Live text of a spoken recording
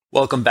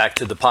Welcome back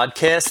to the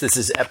podcast. This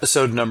is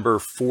episode number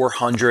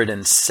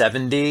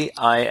 470.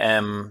 I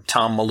am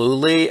Tom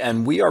Malooly,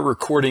 and we are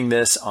recording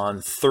this on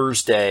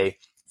Thursday,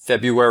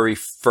 February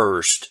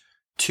 1st,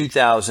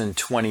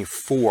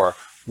 2024.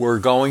 We're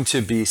going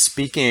to be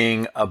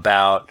speaking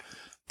about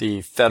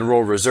the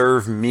Federal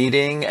Reserve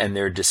meeting and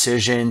their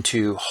decision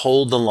to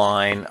hold the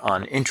line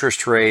on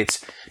interest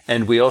rates.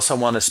 And we also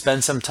want to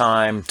spend some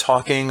time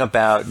talking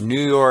about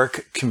New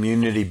York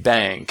Community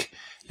Bank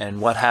and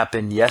what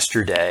happened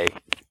yesterday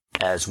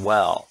as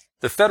well.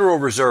 The Federal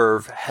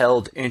Reserve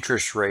held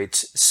interest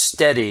rates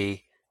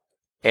steady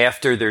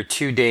after their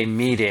two-day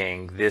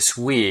meeting this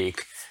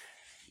week.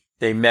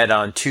 They met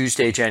on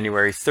Tuesday,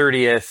 January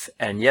 30th,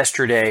 and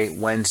yesterday,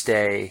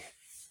 Wednesday,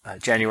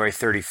 January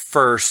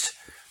 31st,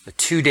 a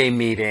two-day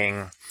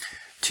meeting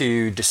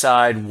to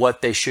decide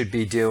what they should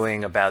be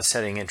doing about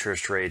setting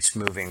interest rates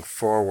moving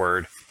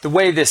forward. The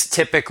way this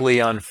typically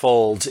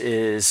unfolds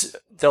is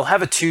they'll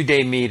have a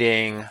two-day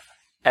meeting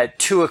at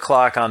 2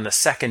 o'clock on the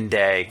second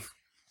day,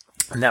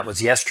 and that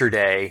was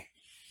yesterday,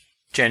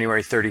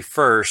 January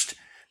 31st,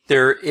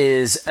 there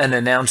is an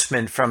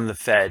announcement from the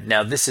Fed.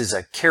 Now, this is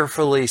a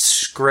carefully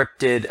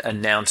scripted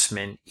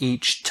announcement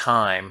each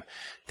time.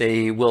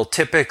 They will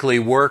typically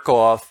work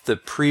off the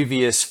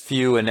previous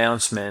few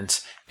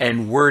announcements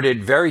and word it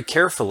very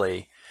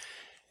carefully.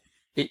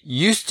 It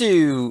used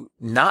to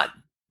not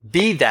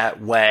be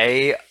that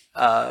way.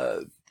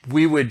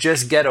 We would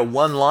just get a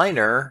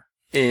one-liner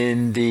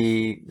in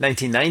the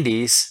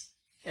 1990s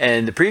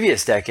and the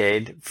previous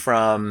decade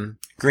from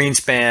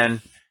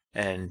Greenspan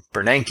and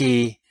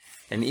Bernanke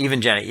and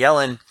even Janet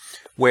Yellen,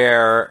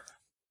 where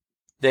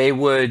they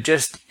would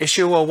just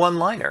issue a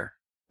one-liner.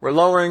 We're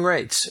lowering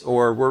rates,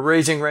 or we're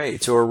raising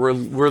rates, or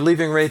we're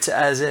leaving rates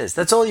as is.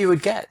 That's all you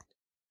would get.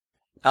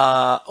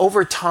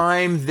 Over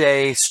time,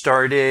 they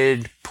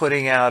started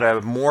putting out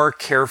a more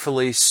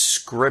carefully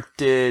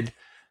scripted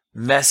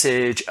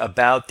message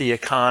about the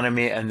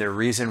economy and the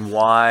reason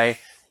why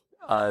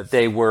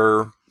they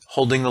were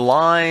holding the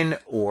line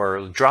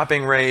or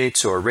dropping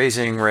rates or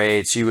raising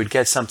rates. You would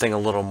get something a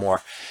little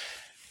more.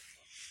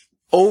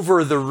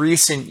 Over the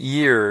recent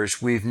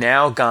years, we've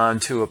now gone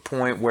to a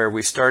point where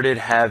we started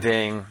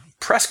having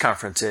press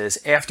conferences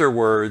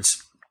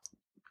afterwards.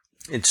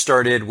 It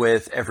started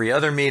with every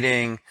other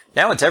meeting.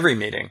 Now it's every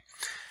meeting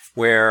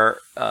where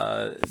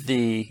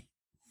the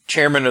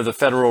chairman of the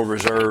Federal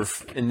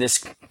Reserve, in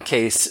this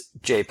case,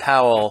 J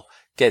Powell,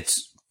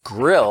 gets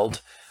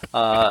grilled.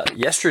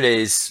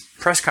 Yesterday's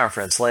press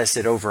conference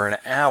lasted over an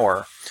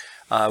hour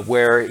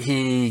where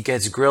he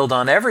gets grilled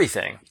on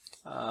everything.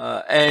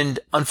 And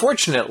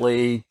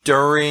unfortunately,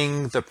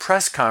 during the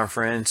press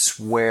conference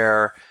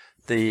where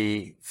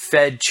the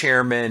Fed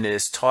chairman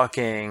is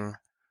talking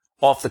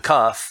off the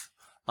cuff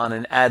on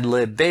an ad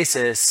lib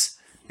basis,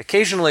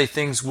 occasionally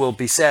things will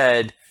be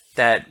said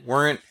that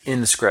weren't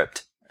in the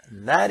script.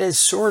 And that is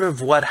sort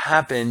of what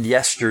happened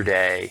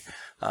yesterday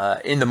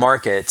in the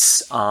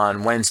markets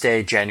on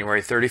Wednesday,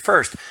 January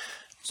 31st.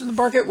 So the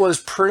market was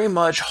pretty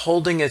much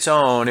holding its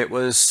own. It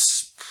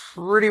was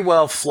pretty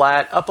well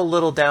flat, up a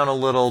little, down a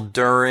little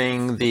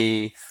during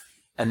the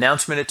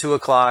announcement at 2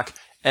 o'clock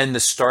and the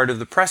start of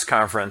the press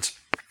conference.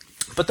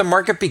 But the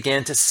market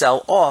began to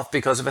sell off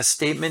because of a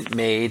statement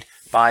made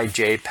by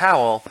Jay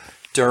Powell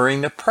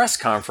during the press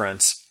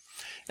conference.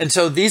 And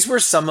so these were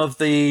some of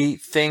the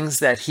things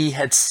that he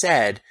had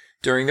said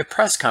during the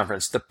press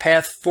conference. The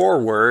path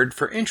forward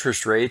for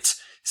interest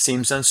rates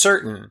seems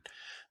uncertain.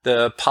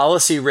 The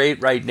policy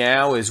rate right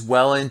now is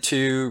well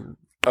into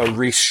a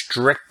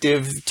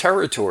restrictive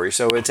territory,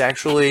 so it's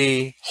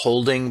actually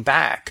holding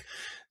back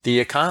the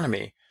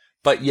economy.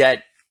 But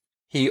yet,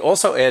 he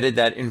also added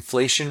that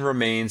inflation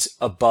remains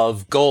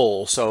above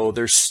goal, so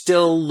they're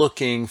still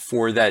looking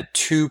for that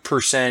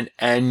 2%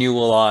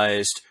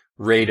 annualized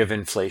rate of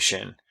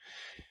inflation.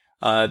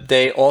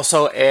 They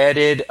also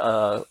added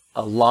a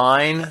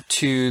line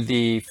to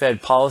the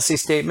Fed policy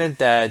statement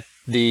that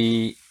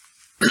the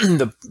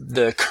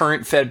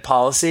current Fed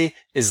policy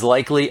is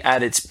likely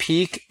at its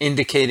peak,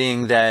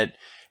 indicating that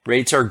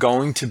rates are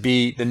going to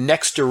be, the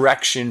next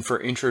direction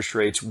for interest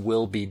rates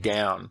will be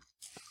down.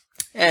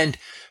 And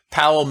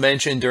Powell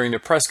mentioned during the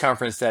press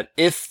conference that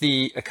if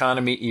the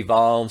economy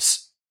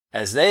evolves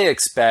as they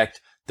expect,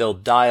 they'll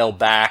dial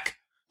back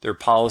their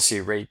policy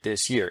rate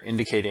this year,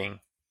 indicating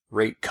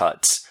rate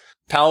cuts.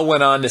 Powell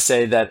went on to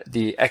say that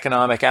the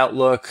economic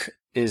outlook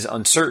is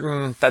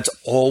uncertain. That's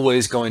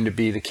always going to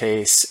be the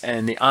case.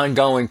 And the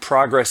ongoing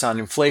progress on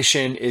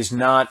inflation is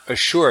not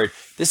assured.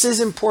 This is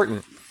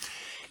important.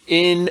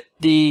 In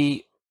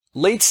the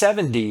late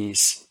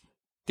 70s,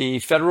 the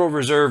Federal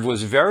Reserve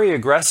was very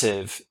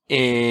aggressive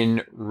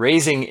in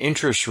raising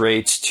interest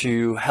rates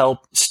to help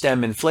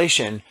stem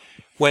inflation.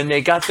 When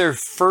they got their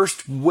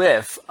first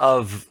whiff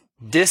of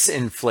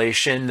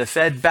disinflation, the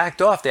Fed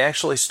backed off. They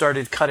actually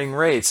started cutting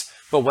rates.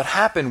 But what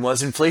happened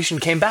was inflation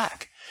came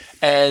back.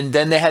 And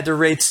then they had to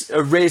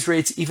raise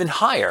rates even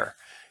higher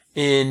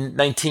in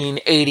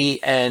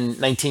 1980 and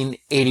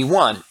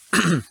 1981.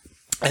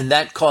 And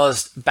that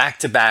caused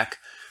back-to-back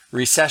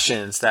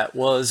recessions. That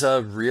was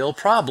a real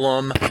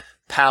problem.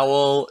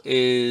 Powell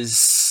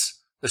is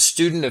a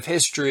student of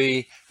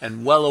history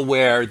and well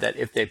aware that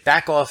if they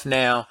back off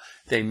now,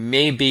 they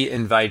may be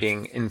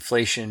inviting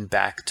inflation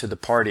back to the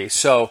party.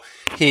 So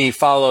he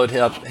followed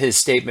up his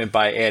statement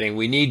by adding,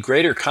 we need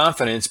greater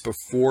confidence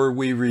before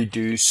we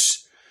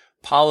reduce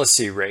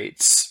policy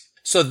rates.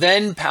 So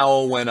then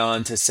Powell went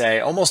on to say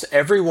almost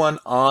everyone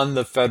on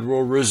the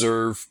Federal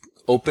Reserve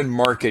Open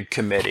Market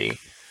Committee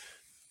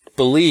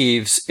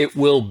believes it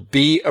will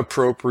be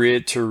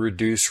appropriate to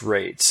reduce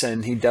rates.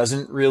 And he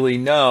doesn't really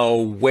know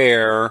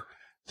where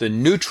the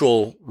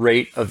neutral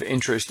rate of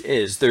interest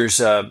is. There's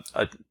a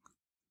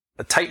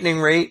tightening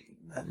rate.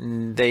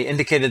 They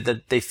indicated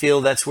that they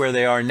feel that's where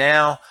they are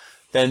now.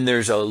 Then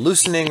there's a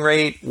loosening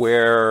rate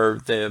where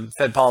the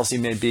Fed policy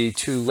may be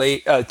too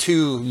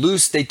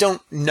loose. They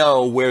don't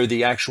know where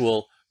the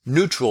actual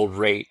neutral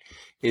rate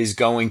is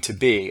going to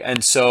be.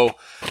 And so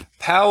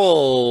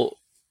Powell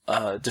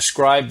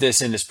described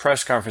this in his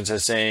press conference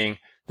as saying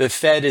the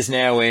Fed is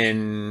now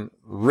in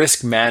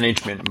risk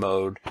management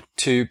mode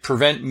to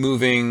prevent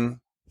moving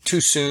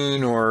too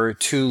soon or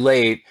too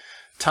late.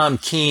 Tom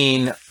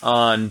Keene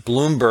on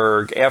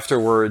Bloomberg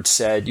afterwards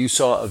said, you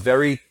saw a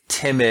very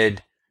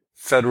timid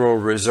Federal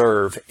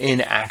Reserve in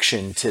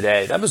action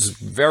today. That was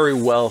very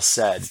well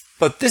said.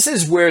 But this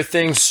is where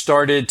things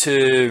started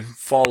to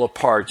fall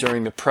apart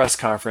during the press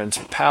conference.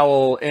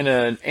 Powell, in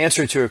an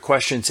answer to a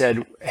question,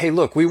 said, hey,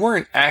 look, we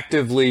weren't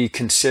actively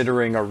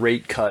considering a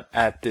rate cut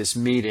at this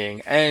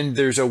meeting, and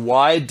there's a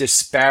wide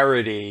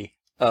disparity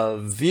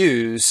of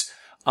views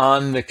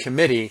on the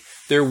committee.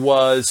 There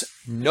was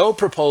no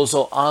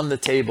proposal on the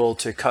table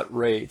to cut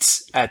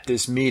rates at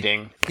this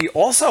meeting. He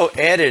also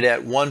added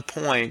at one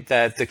point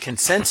that the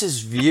consensus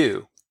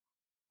view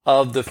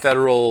of the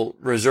Federal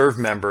Reserve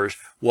members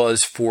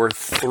was for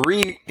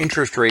 3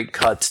 interest rate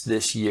cuts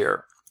this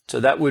year. So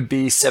that would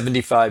be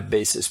 75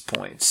 basis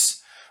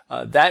points.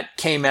 That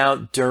came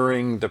out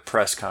during the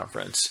press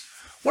conference.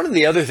 One of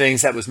the other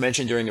things that was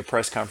mentioned during the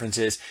press conference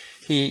is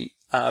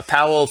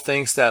Powell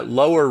thinks that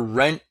lower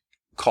rent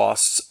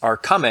costs are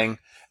coming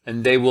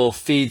and they will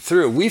feed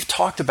through. We've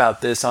talked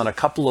about this on a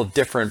couple of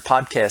different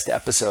podcast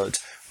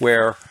episodes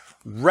where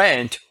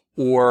rent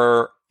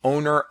or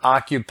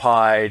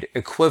owner-occupied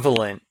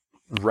equivalent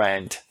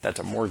rent, that's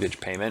a mortgage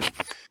payment,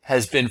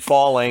 has been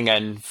falling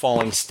and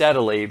falling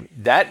steadily.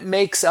 That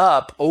makes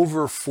up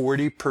over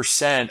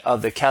 40%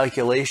 of the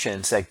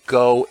calculations that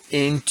go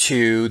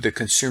into the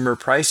consumer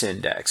price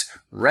index,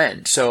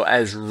 rent. So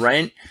as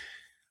rent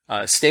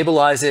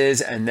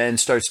stabilizes and then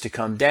starts to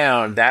come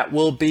down, that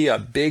will be a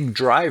big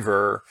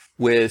driver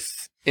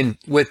with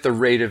the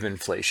rate of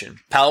inflation.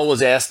 Powell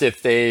was asked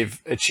if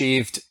they've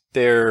achieved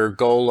their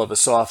goal of a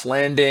soft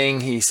landing.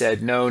 He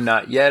said, no,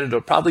 not yet.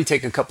 It'll probably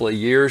take a couple of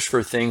years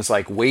for things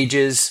like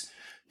wages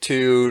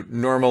to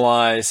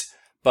normalize.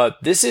 But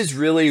this is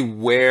really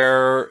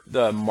where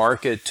the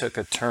market took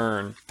a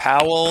turn.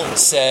 Powell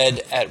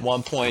said at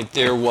one point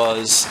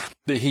that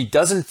he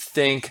doesn't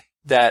think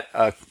that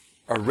a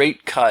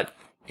rate cut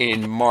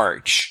in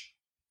March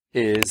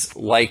is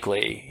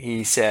likely.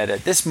 He said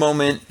at this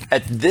moment,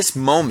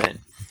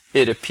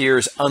 it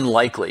appears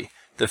unlikely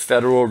the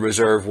Federal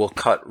Reserve will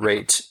cut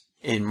rates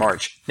in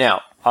March.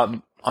 Now,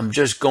 I'm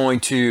just going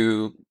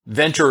to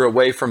venture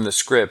away from the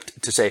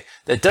script to say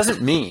that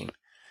doesn't mean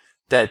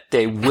that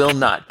they will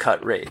not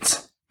cut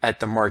rates at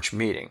the March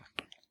meeting.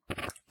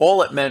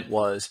 All it meant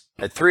was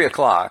at 3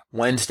 o'clock,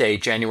 Wednesday,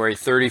 January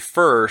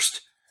 31st,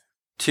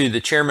 to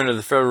the chairman of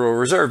the Federal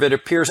Reserve, it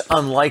appears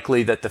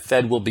unlikely that the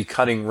Fed will be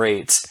cutting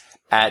rates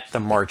at the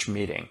March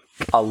meeting.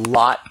 A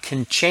lot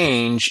can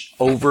change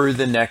over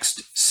the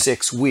next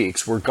 6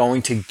 weeks. We're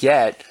going to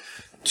get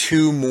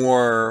 2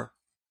 more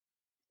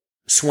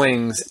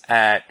swings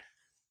at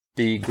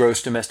the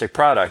gross domestic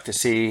product to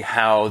see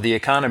how the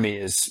economy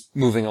is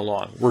moving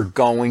along. We're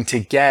going to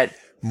get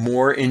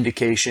more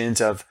indications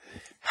of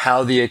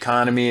how the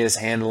economy is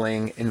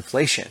handling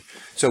inflation.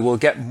 So we'll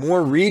get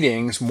more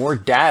readings, more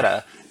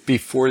data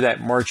before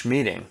that March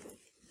meeting.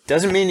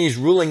 Doesn't mean he's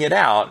ruling it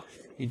out.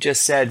 He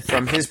just said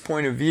from his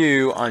point of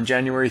view on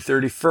January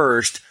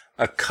 31st,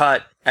 a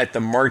cut at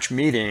the March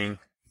meeting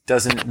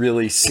doesn't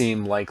really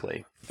seem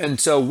likely. And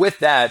so with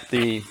that,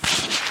 the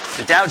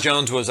Dow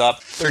Jones was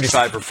up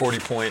 35 or 40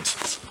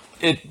 points.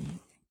 It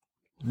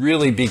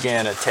really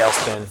began a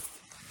tailspin.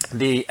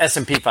 The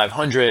S&P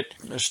 500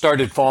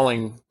 started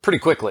falling pretty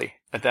quickly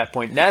at that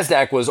point.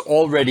 NASDAQ was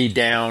already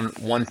down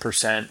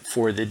 1%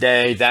 for the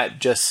day. That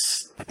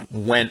just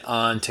went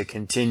on to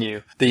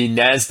continue. The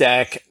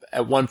NASDAQ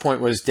at one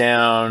point was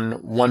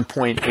down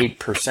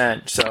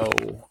 1.8%. So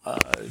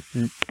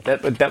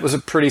that was a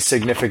pretty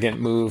significant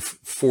move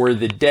for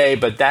the day.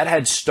 But that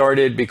had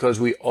started because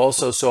we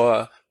also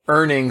saw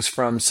earnings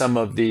from some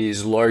of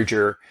these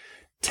larger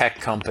tech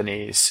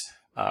companies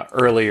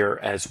earlier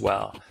as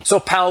well. So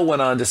Powell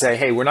went on to say,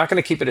 hey, we're not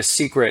going to keep it a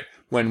secret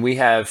when we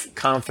have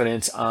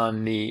confidence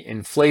on the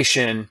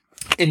inflation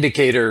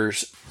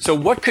indicators. So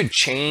what could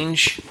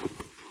change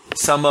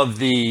some of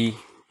the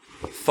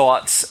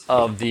thoughts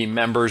of the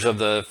members of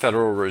the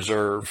Federal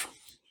Reserve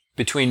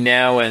between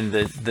now and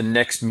the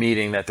next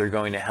meeting that they're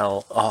going to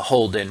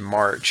hold in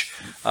March?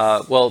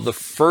 Well, the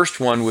first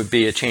one would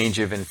be a change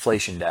of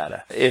inflation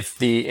data. If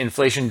the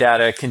inflation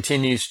data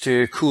continues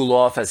to cool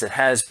off as it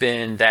has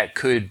been, that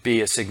could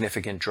be a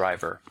significant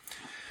driver.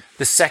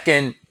 The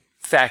second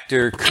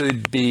factor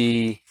could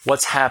be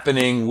what's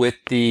happening with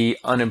the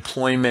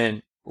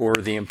unemployment or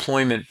the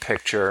employment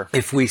picture.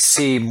 If we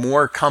see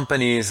more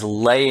companies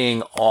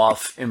laying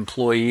off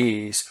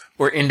employees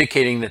or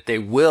indicating that they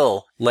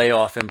will lay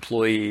off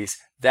employees,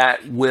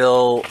 that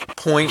will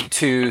point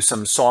to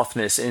some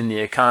softness in the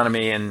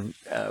economy, and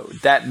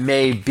that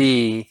may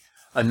be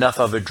enough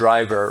of a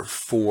driver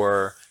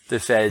for the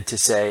Fed to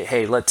say,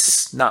 hey,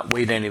 let's not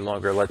wait any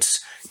longer. Let's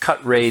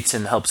cut rates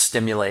and help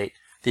stimulate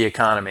the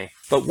economy.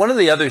 But one of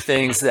the other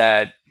things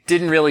that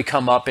didn't really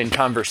come up in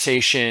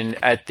conversation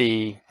at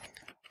the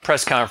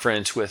press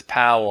conference with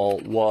Powell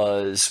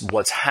was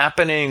what's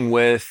happening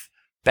with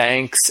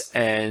banks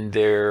and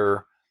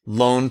their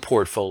loan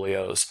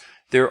portfolios.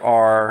 There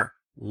are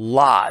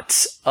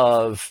lots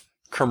of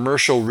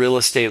commercial real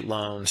estate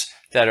loans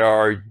that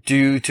are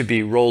due to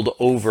be rolled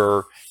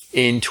over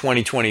in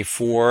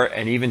 2024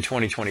 and even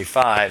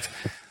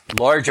 2025,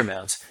 large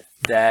amounts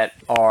that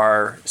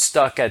are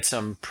stuck at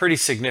some pretty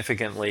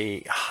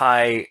significantly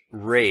high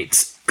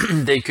rates.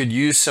 They could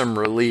use some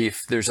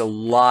relief. There's a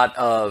lot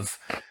of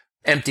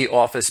empty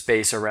office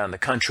space around the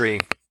country.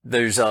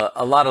 There's a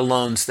lot of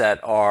loans that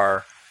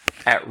are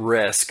at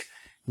risk.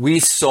 We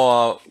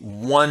saw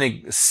one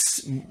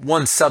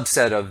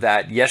subset of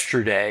that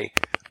yesterday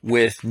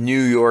with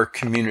New York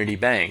Community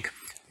Bank.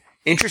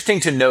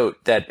 Interesting to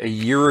note that a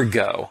year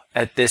ago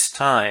at this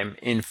time,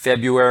 in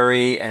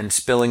February and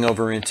spilling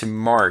over into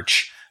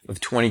March of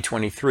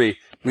 2023,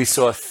 we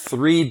saw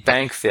 3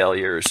 bank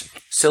failures: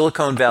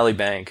 Silicon Valley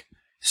Bank,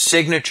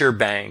 Signature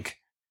Bank,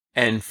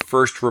 and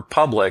First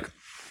Republic.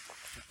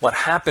 What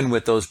happened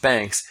with those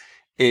banks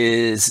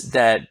is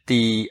that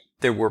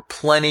there were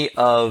plenty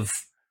of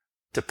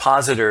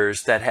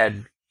depositors that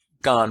had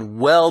gone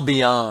well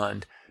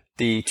beyond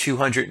the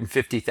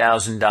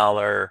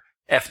 $250,000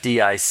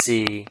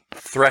 FDIC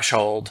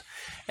threshold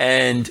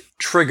and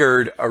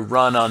triggered a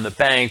run on the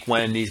bank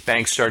when these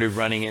banks started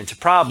running into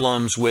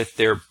problems with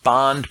their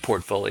bond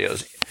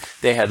portfolios.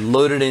 They had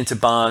loaded into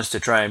bonds to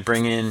try and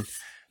bring in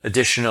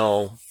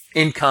additional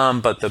income,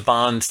 but the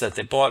bonds that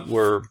they bought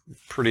were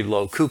pretty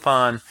low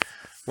coupon.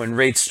 When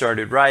rates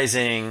started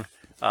rising,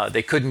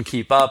 they couldn't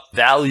keep up.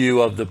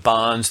 Value of the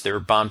bonds, their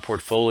bond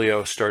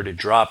portfolio, started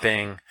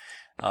dropping.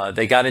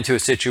 They got into a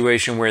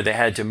situation where they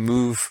had to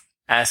move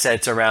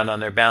assets around on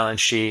their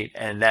balance sheet,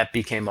 and that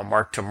became a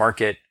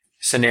mark-to-market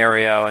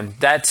scenario. And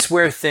that's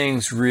where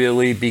things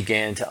really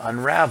began to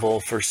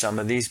unravel for some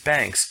of these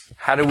banks.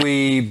 How do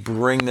we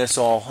bring this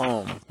all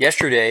home?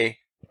 Yesterday,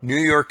 New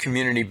York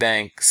Community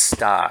Bank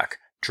stock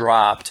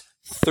dropped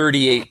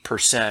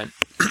 38%.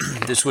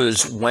 This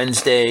was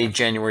Wednesday,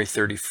 January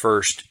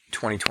 31st,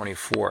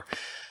 2024.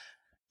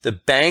 The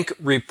bank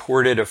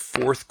reported a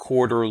fourth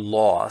quarter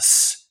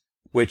loss,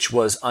 which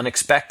was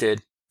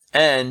unexpected,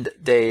 and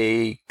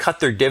they cut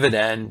their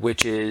dividend,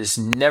 which is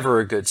never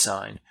a good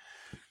sign.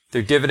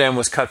 Their dividend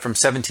was cut from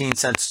 17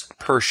 cents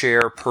per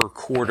share per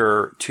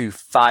quarter to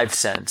 5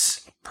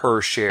 cents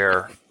per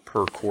share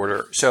per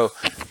quarter. So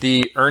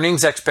the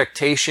earnings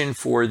expectation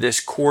for this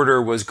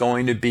quarter was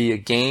going to be a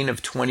gain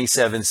of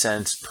 27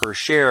 cents per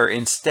share.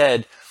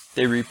 Instead,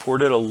 they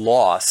reported a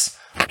loss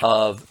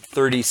of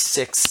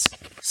 36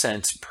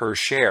 cents per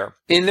share.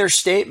 In their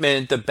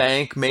statement, the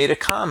bank made a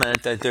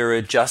comment that they're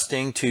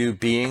adjusting to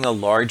being a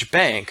large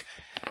bank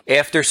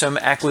after some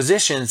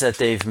acquisitions that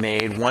they've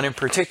made. One in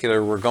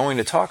particular we're going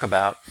to talk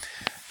about.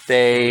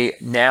 They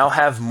now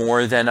have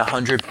more than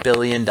 $100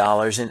 billion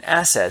in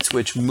assets,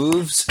 which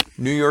moves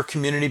New York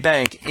Community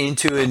Bank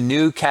into a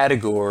new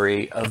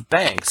category of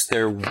banks.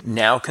 They're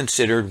now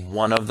considered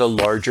one of the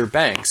larger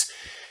banks.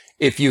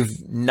 If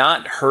you've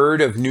not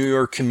heard of New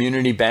York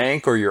Community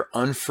Bank or you're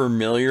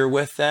unfamiliar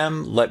with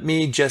them, let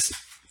me just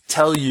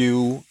tell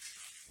you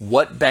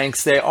what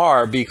banks they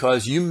are,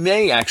 because you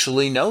may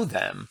actually know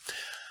them.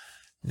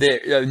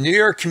 The New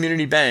York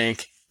Community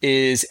Bank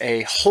is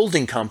a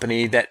holding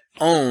company that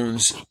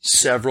owns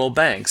several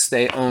banks.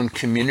 They own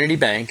Community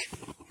Bank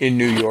in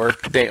New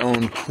York. They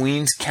own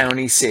Queens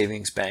County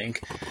Savings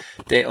Bank.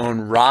 They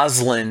own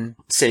Roslyn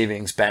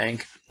Savings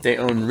Bank. They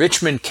own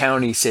Richmond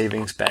County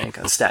Savings Bank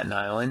on Staten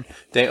Island.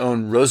 They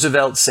own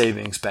Roosevelt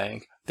Savings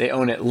Bank. They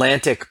own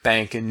Atlantic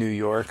Bank in New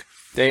York.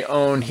 They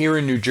own, here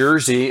in New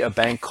Jersey, a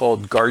bank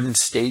called Garden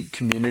State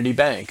Community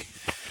Bank.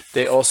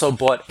 They also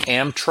bought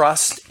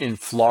AmTrust in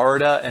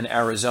Florida and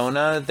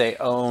Arizona. They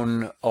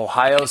own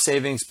Ohio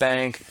Savings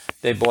Bank.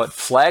 They bought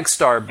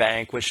Flagstar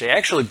Bank, which they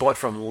actually bought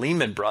from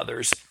Lehman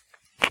Brothers.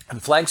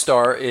 And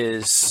Flagstar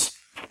is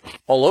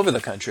all over the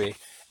country.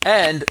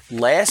 And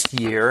last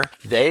year,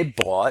 they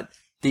bought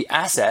the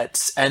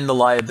assets and the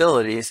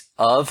liabilities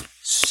of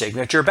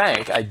Signature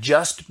Bank. I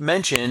just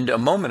mentioned a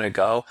moment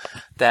ago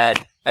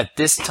that at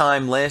this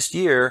time last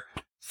year,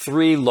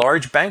 3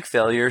 large bank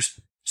failures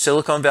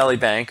Silicon Valley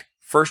Bank,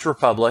 First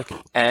Republic,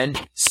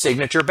 and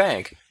Signature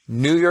Bank.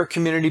 New York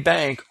Community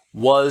Bank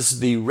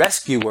was the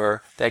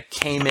rescuer that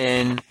came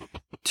in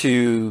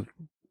to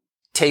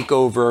take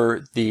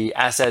over the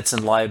assets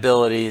and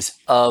liabilities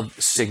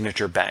of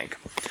Signature Bank.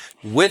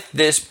 With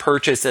this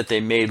purchase that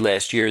they made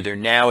last year, they're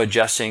now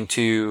adjusting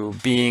to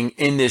being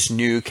in this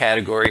new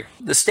category.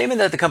 The statement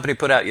that the company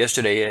put out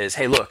yesterday is,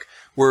 hey, look,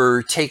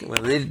 we're taking,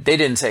 well, they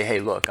didn't say, hey,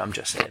 look, I'm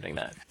just adding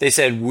that. They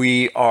said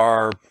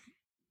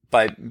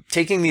by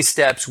taking these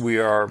steps, we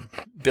are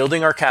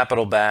building our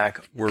capital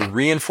back, we're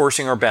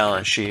reinforcing our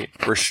balance sheet,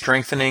 we're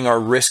strengthening our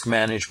risk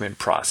management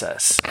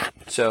process.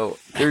 So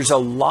there's a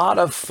lot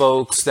of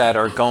folks that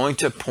are going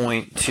to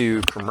point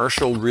to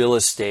commercial real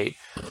estate,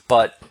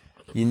 but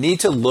you need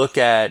to look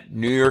at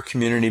New York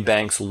Community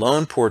Bank's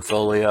loan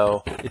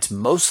portfolio. It's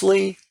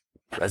mostly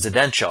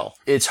residential.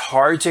 It's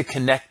hard to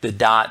connect the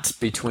dots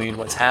between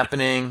what's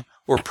happening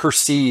or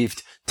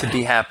perceived to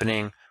be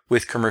happening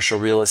with commercial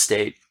real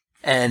estate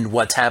and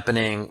what's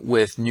happening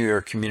with New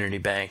York Community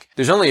Bank.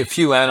 There's only a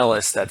few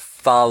analysts that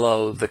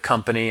follow the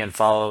company and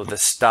follow the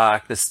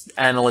stock. This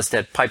analyst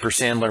at Piper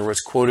Sandler was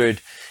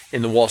quoted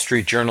in the Wall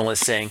Street Journal as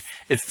saying,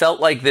 it felt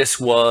like this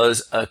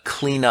was a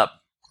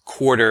cleanup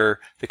quarter.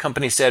 The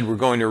company said we're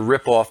going to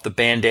rip off the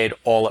Band-Aid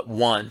all at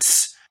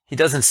once. He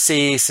doesn't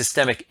see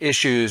systemic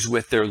issues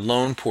with their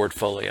loan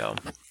portfolio.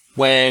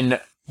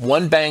 When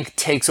one bank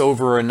takes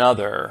over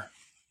another,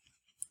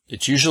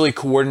 it's usually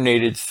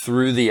coordinated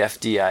through the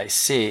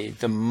FDIC.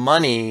 The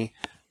money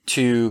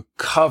to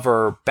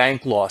cover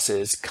bank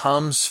losses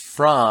comes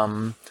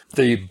from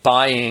the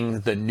buying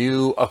the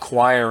new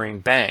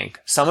acquiring bank.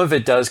 Some of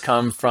it does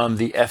come from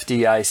the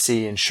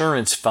FDIC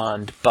insurance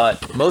fund,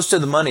 but most of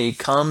the money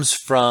comes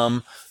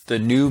from the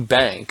new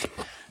bank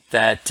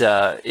that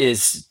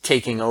is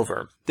taking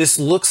over. This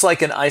looks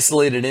like an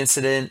isolated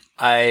incident.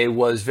 I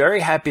was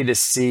very happy to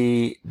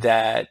see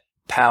that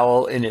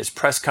Powell in his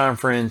press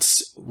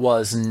conference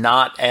was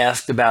not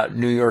asked about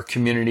New York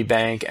Community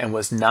Bank and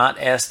was not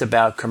asked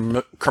about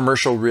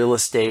commercial real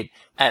estate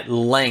at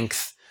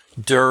length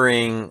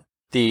during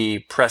the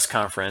press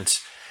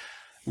conference.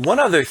 One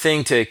other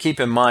thing to keep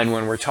in mind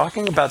when we're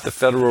talking about the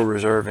Federal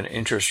Reserve and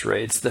interest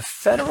rates, the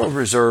Federal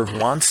Reserve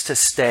wants to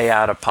stay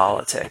out of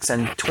politics,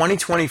 and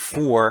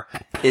 2024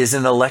 is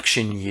an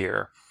election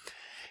year.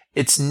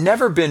 It's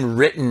never been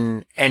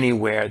written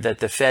anywhere that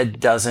the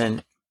Fed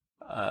doesn't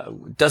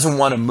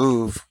want to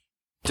move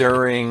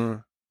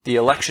during the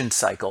election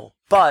cycle,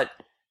 but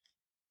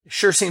it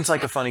sure seems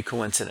like a funny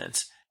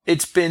coincidence.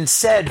 It's been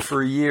said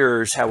for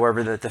years,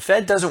 however, that the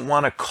Fed doesn't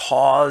want to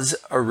cause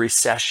a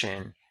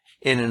recession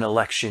in an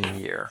election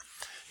year.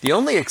 The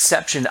only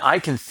exception I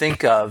can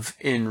think of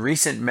in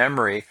recent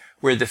memory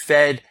where the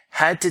Fed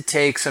had to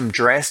take some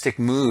drastic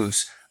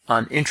moves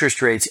on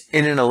interest rates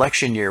in an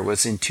election year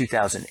was in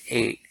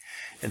 2008.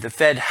 And the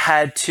Fed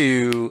had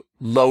to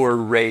lower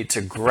rates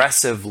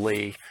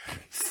aggressively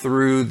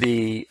through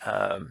the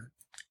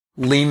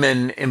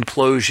Lehman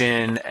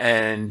implosion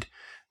and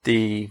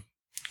the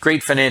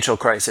great financial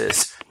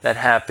crisis that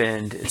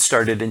happened. It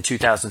started in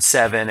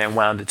 2007 and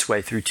wound its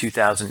way through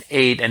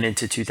 2008 and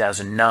into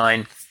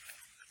 2009.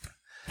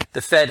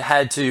 The Fed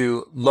had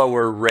to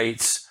lower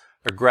rates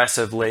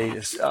aggressively.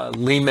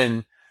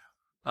 Lehman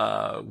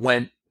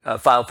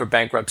filed for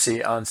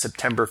bankruptcy on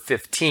September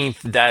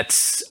 15th.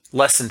 That's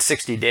less than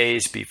 60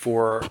 days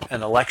before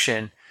an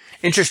election.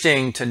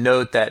 Interesting to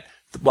note that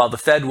while the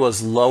Fed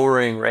was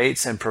lowering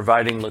rates and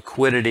providing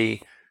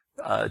liquidity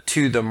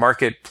to the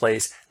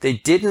marketplace, they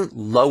didn't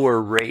lower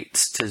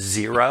rates to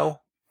zero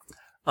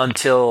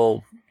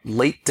until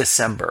late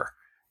December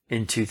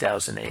in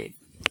 2008.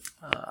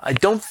 I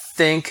don't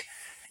think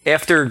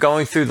after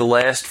going through the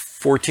last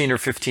 14 or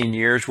 15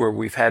 years where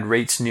we've had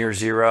rates near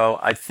zero,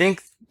 I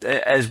think,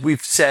 as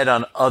we've said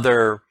on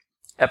other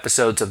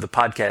episodes of the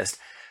podcast,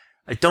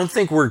 I don't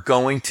think we're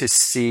going to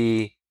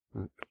see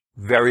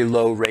very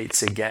low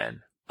rates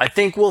again. I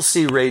think we'll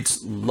see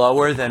rates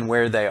lower than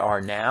where they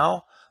are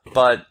now,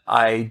 but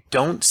I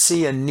don't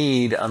see a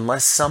need,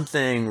 unless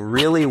something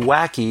really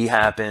wacky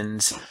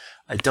happens,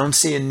 I don't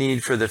see a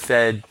need for the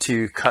Fed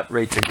to cut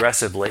rates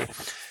aggressively.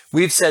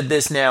 We've said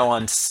this now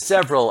on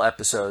several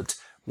episodes,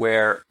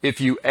 where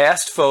if you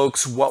asked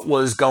folks what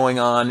was going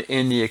on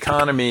in the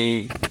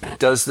economy,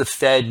 does the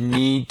Fed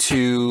need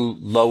to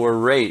lower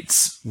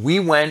rates? We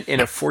went in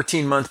a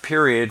 14-month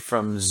period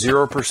from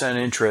 0%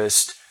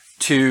 interest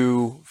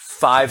to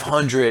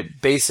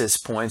 500 basis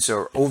points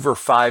or over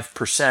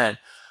 5%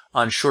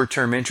 on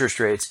short-term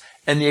interest rates,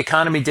 and the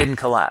economy didn't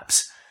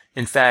collapse.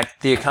 In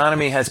fact, the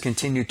economy has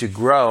continued to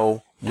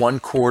grow one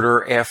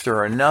quarter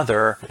after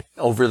another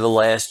over the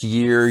last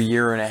year,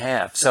 year and a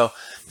half. So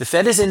the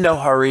Fed is in no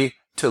hurry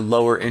to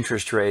lower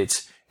interest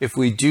rates. If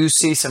we do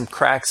see some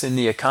cracks in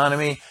the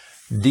economy,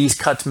 these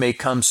cuts may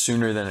come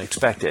sooner than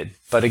expected.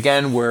 But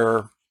again,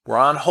 we're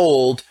on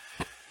hold.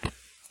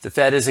 The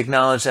Fed has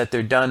acknowledged that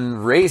they're done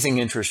raising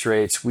interest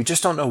rates. We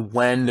just don't know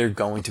when they're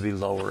going to be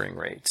lowering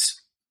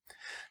rates.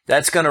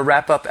 That's going to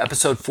wrap up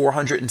episode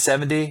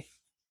 470.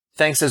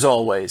 Thanks as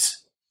always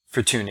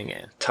for tuning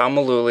in. Tom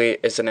Mullooly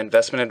is an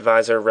investment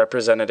advisor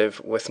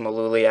representative with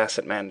Mullooly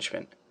Asset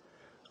Management.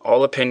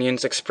 All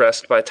opinions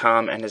expressed by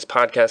Tom and his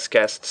podcast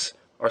guests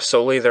are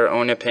solely their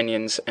own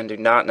opinions and do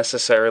not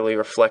necessarily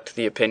reflect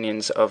the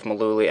opinions of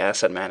Mullooly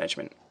Asset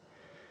Management.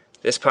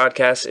 This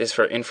podcast is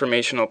for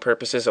informational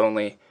purposes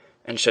only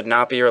and should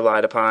not be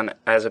relied upon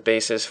as a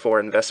basis for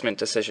investment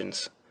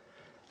decisions.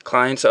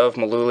 Clients of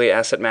Mullooly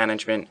Asset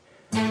Management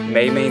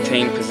may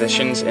maintain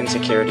positions in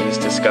securities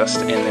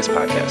discussed in this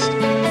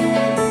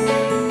podcast.